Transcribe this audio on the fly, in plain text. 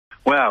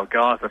Wow,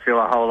 guys, I feel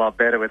a whole lot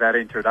better with that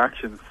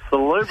introduction.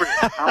 Celebrity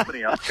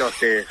company I've got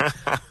there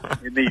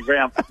in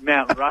the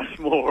Mount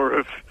Rushmore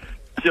of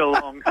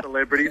Geelong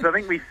celebrities. I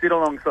think we sit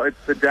alongside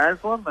the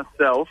Dazzler,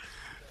 myself,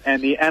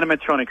 and the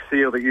animatronic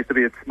seal that used to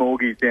be at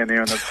Smorgies down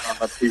there on the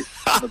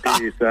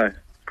pier. So,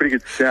 pretty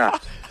good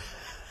stuff.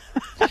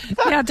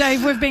 Now,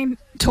 Dave, we've been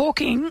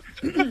talking,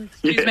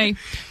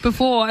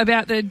 before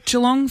about the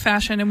Geelong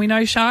fashion, and we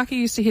know Sharky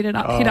used to hit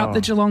up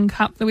the Geelong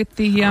Cup with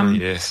the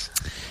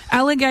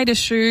alligator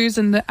shoes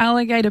and the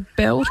alligator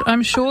belt.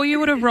 I'm sure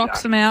you would have rocked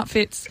some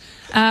outfits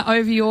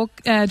over your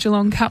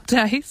Geelong Cup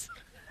days.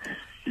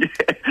 Yeah,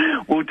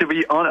 well, to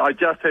be honest, I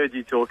just heard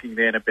you talking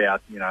then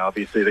about,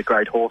 obviously the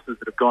great horses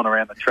that have gone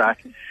around the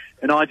track,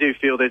 and I do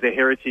feel there's a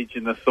heritage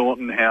in the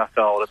Thornton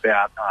household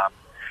about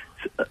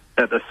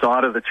at the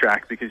side of the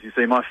track, because you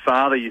see, my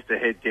father used to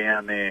head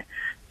down there.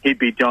 He'd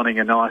be donning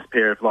a nice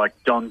pair of like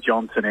Don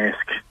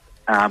Johnson-esque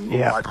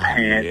white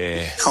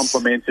pants,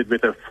 complemented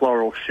with a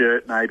floral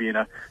shirt, maybe in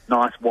a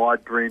nice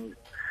wide-brimmed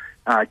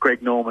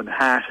Greg Norman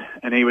hat,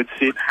 and he would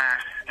sit.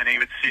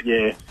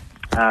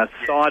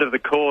 Side of the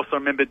course. I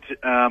remember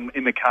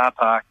in the car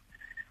park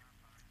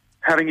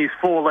having his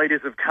 4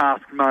 litres of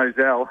cask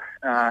Moselle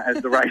as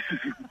the races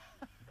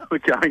were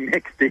going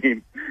next to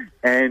him,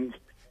 and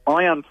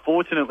I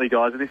unfortunately,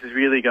 guys, and this is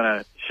really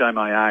going to show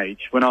my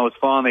age, when I was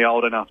finally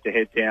old enough to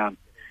head down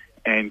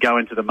and go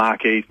into the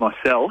marquees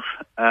myself,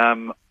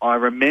 I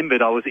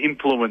remembered I was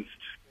influenced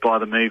by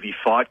the movie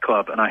Fight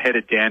Club, and I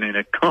headed down in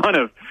a kind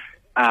of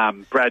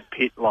Brad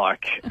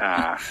Pitt-like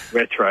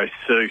retro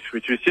suit,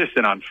 which was just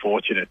an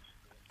unfortunate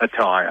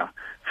attire,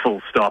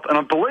 full stop. And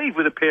I believe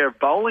with a pair of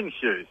bowling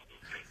shoes,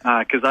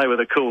 because they were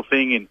the cool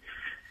thing in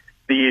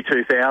the year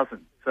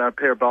 2000. So a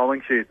pair of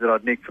bowling shoes that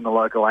I'd nicked from the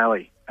local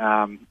alley.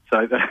 I've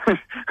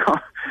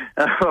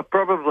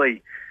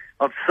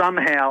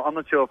somehow, I'm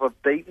not sure if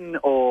I've beaten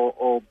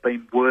or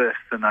been worse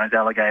than those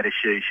alligator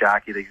shoes,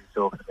 Sharky, that you're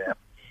talking about.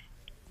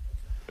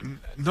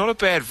 Not a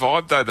bad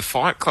vibe, though, the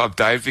Fight Club,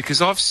 Dave,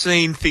 because I've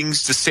seen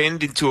things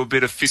descend into a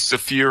bit of Fists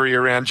of Fury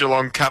around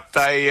Geelong Cup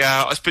Day,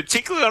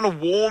 particularly on a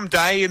warm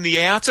day in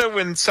the outer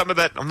when some of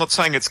that, I'm not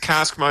saying it's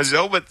cask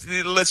Moselle, but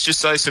let's just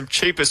say some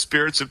cheaper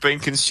spirits have been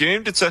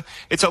consumed. It's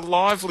a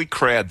lively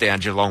crowd down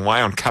Geelong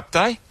Way on Cup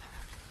Day.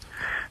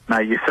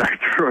 Mate, you're so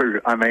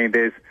true. I mean,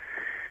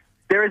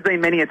 there has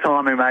been many a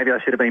time when maybe I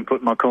should have been put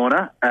in my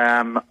corner.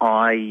 And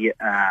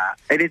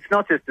it's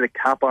not just the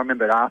Cup. I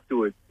remember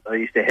afterwards I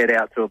used to head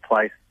out to a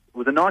place. It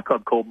was a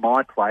nightclub called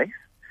My Place,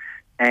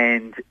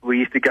 and we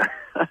used to go.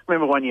 I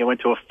remember one year I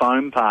went to a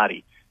foam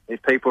party.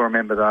 If people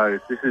remember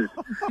those, this is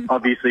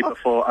obviously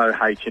before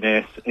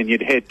OH&S, and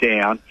you'd head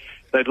down.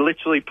 They'd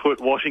literally put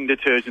washing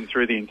detergent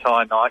through the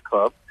entire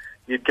nightclub.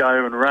 You'd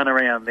go and run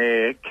around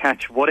there,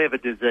 catch whatever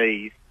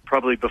disease,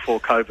 probably before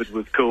COVID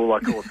was cool,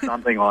 or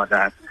something like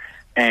that.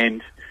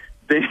 And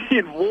then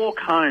you'd walk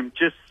home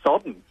just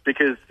sodden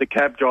because the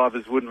cab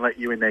drivers wouldn't let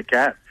you in their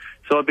cab.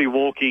 So I'd be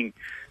walking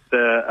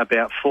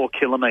about 4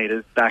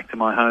 kilometres back to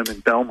my home in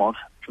Belmont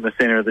from the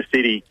centre of the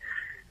city,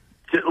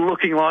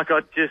 looking like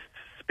I'd just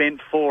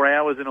spent 4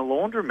 hours in a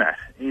laundromat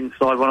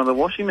inside one of the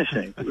washing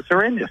machines. It was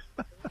horrendous.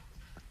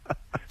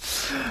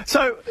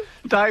 So,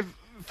 Dave,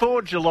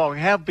 for Geelong,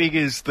 how big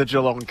is the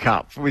Geelong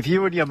Cup? With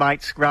you and your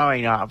mates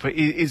growing up,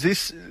 is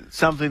this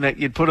something that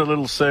you'd put a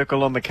little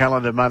circle on the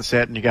calendar months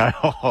out and you go,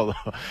 oh,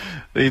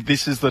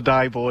 this is the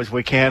day, boys,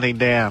 we're counting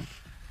down?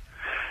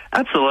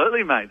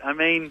 Absolutely, mate. I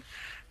mean,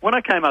 when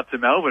I came up to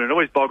Melbourne, it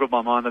always boggled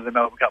my mind that the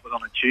Melbourne Cup was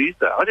on a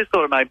Tuesday. I just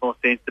thought it made more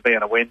sense to be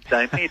on a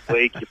Wednesday.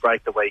 Midweek, you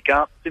break the week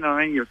up. You know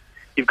what I mean?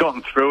 You've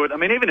gotten through it. I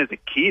mean, even as a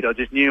kid, I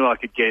just knew I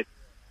could get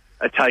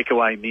a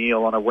takeaway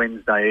meal on a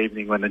Wednesday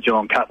evening when the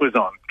Geelong Cup was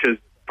on, because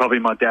probably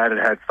my dad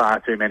had far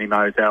too many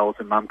Moselles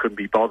and Mum couldn't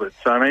be bothered.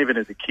 So even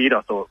as a kid,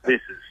 I thought, this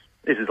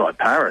is like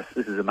Paris.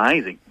 This is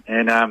amazing.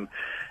 And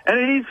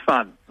it is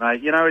fun,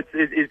 mate.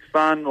 It's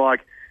fun.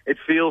 Like, it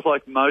feels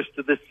like most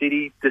of the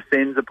city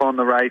descends upon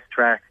the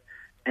racetrack.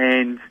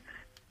 And,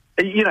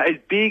 as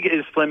big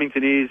as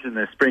Flemington is and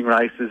the spring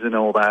races and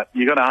all that,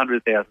 you've got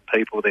 100,000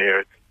 people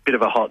there. It's a bit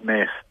of a hot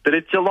mess. But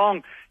at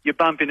Geelong, you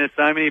bump into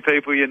so many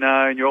people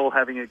and you're all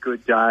having a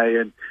good day.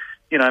 And,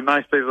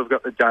 most people have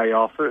got the day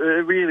off. It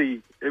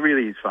really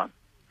is fun.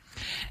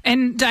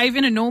 And, Dave,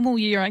 in a normal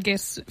year, I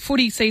guess,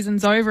 footy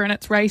season's over and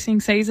it's racing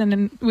season,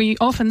 and we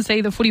often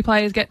see the footy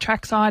players get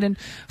trackside and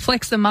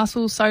flex the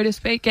muscles, so to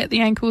speak, get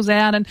the ankles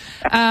out. And,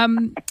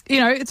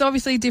 it's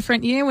obviously a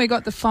different year. We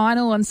got the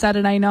final on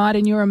Saturday night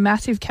and you're a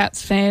massive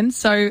Cats fan.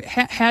 So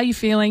how are you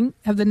feeling?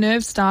 Have the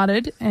nerves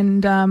started?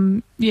 And,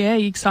 are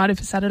you excited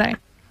for Saturday?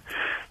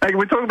 Hey,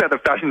 we're talking about the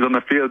fashions on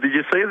the field. Did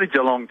you see the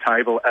Geelong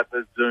table at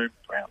the Zoom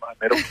Brownlow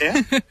medal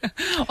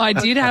count? I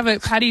did have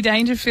it. Paddy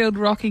Dangerfield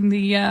rocking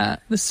the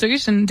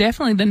suit, and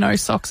definitely the no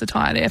socks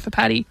attire there for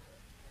Paddy.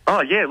 Oh,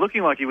 yeah,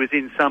 looking like he was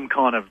in some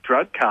kind of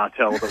drug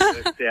cartel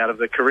that worked out of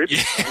the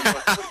Caribbean.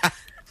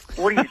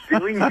 What are you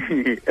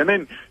doing here? And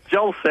then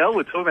Joel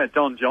Selwood, talking about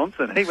Don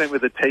Johnson, he went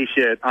with a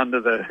T-shirt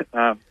under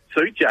the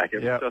suit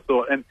jacket, which I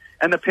thought, and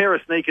the pair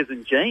of sneakers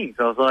and jeans.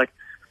 I was like,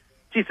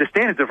 geez, the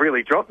standards have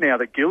really dropped now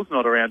that Gil's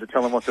not around to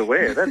tell them what to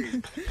wear. That is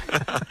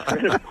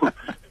incredible.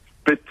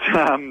 But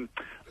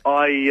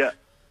I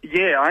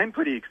am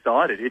pretty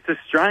excited. It's a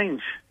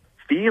strange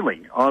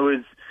feeling. I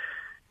was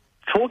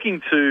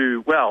talking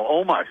to,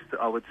 almost,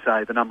 I would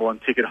say, the number one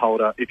ticket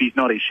holder, if he's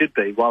not, he should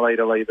be, Waleed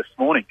Ali this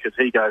morning, because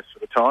he goes for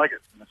the Tigers.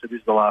 And I said, this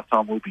is the last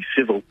time we'll be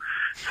civil.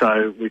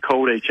 So we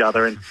called each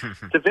other, and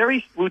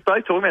we were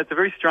both talking about it's a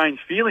very strange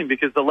feeling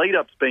because the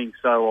lead-up's been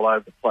so all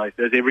over the place,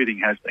 as everything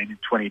has been in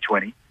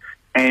 2020.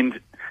 And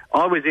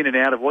I was in and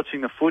out of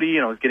watching the footy,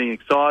 and I was getting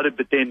excited,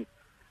 but then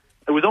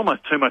it was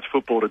almost too much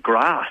football to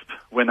grasp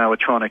when they were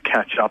trying to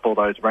catch up all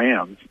those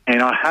rounds.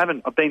 And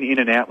I've been in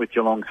and out with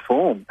Geelong's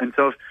form. And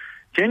so I've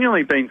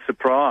genuinely been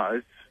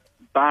surprised,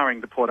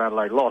 barring the Port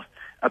Adelaide loss,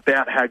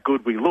 about how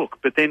good we look.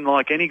 But then,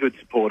 like any good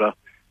supporter,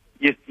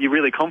 you're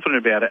really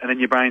confident about it. And then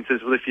your brain says,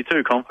 well, if you're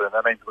too confident,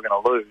 that means we're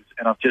going to lose.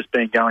 And I've just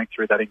been going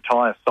through that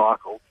entire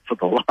cycle for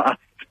the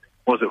last,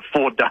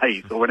 4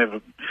 days or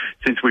whatever,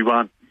 since we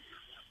won.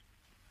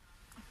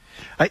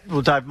 Hey,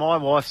 well, Dave, my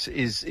wife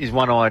is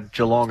one-eyed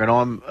Geelong, and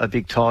I'm a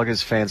big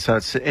Tigers fan, so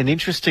it's an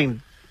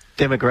interesting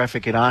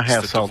demographic in our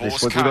household.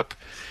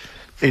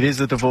 It is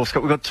the divorce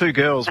cup. We've got 2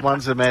 girls.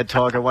 One's a mad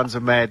tiger, one's a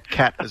mad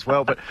cat as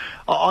well. But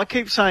I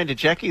keep saying to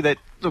Jackie that,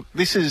 look,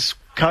 this is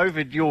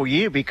COVID your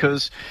year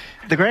because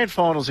the grand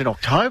final's in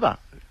October.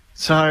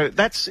 So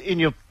that's in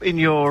your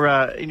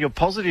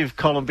positive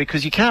column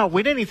because you can't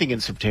win anything in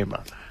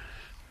September.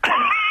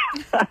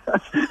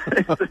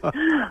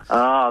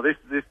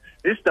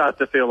 This starts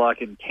to feel like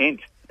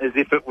intent, as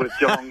if it was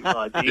Geelong's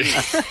idea.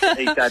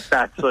 Eat that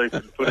fat soup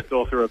and put us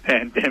all through a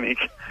pandemic.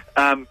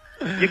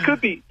 You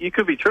could be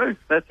true.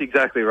 That's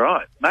exactly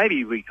right.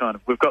 Maybe we've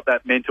got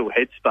that mental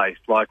headspace,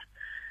 like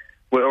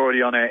we're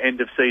already on our end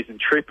of season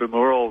trip and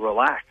we're all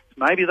relaxed.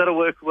 Maybe that'll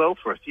work well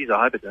for us. Geez,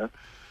 I hope it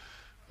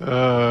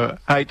does.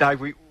 Hey,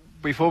 Dave,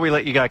 before we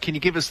let you go, can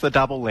you give us the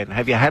double then?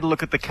 Have you had a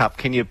look at the Cup?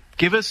 Can you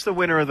give us the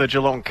winner of the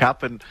Geelong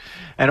Cup? And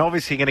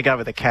obviously you're going to go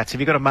with the Cats.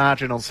 Have you got a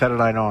margin on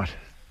Saturday night?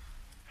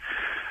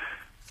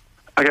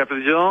 Okay, for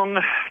the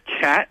Geelong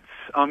Cats,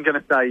 I'm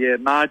going to say,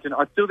 margin.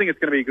 I still think it's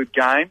going to be a good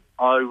game.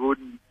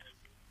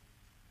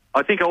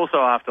 I think also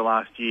after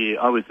last year,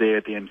 I was there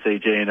at the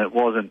MCG and it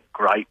wasn't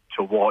great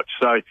to watch.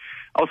 So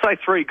I'll say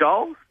 3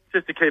 goals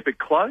just to keep it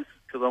close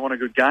because I want a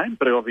good game,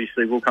 but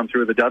obviously we'll come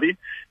through with a W.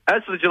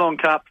 As for the Geelong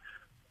Cup,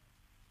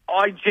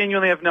 I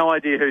genuinely have no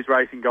idea who's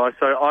racing, guys,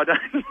 so I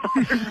don't know.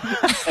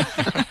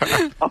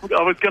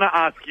 I was going to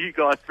ask you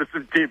guys for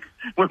some tips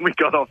when we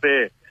got off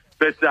air,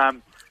 but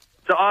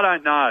so I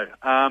don't know.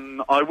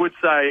 I would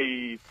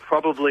say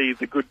probably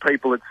the good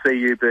people at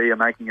CUB are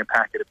making a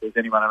packet if there's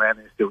anyone around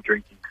there still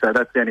drinking. So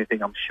that's the only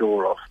thing I'm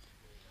sure of.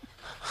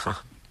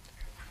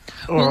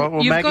 All right.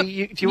 Well,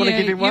 Maggie, do you want to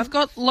give him one? You've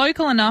got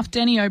local enough,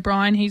 Denny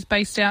O'Brien. He's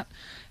based out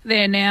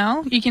there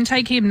now. You can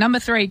take him, number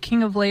 3,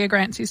 King of Leah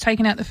Grants. He's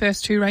taken out the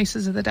first 2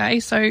 races of the day.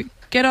 So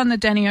get on the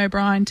Denny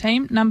O'Brien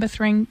team, number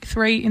 3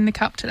 in the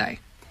Cup today.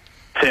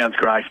 Sounds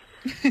great.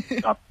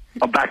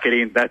 I'll back it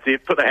in. That's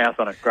it. Put the house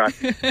on it. Great.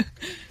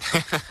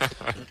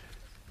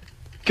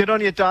 Good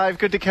on you, Dave.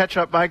 Good to catch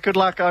up, mate. Good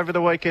luck over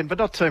the weekend, but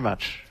not too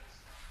much.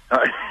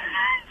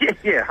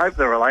 Yeah. Hope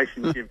the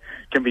relationship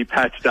can be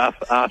patched up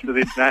after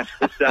this match.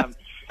 But,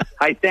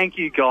 hey, thank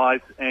you guys,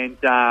 and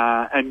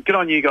good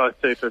on you guys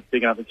too for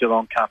picking up the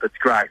Geelong Cup. It's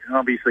great, and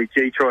obviously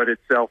Detroit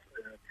itself.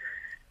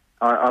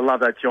 I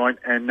love that joint,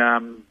 and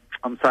I'm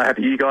so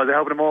happy you guys are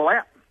helping them all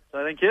out.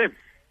 So thank you.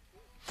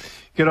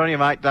 Good on you,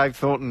 mate. Dave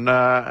Thornton,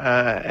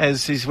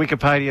 as his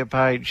Wikipedia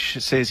page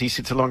says, he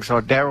sits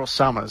alongside Daryl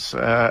Summers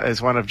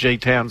as one of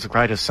G-Town's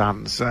greatest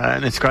sons.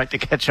 And it's great to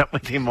catch up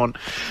with him on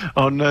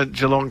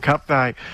Geelong Cup Day.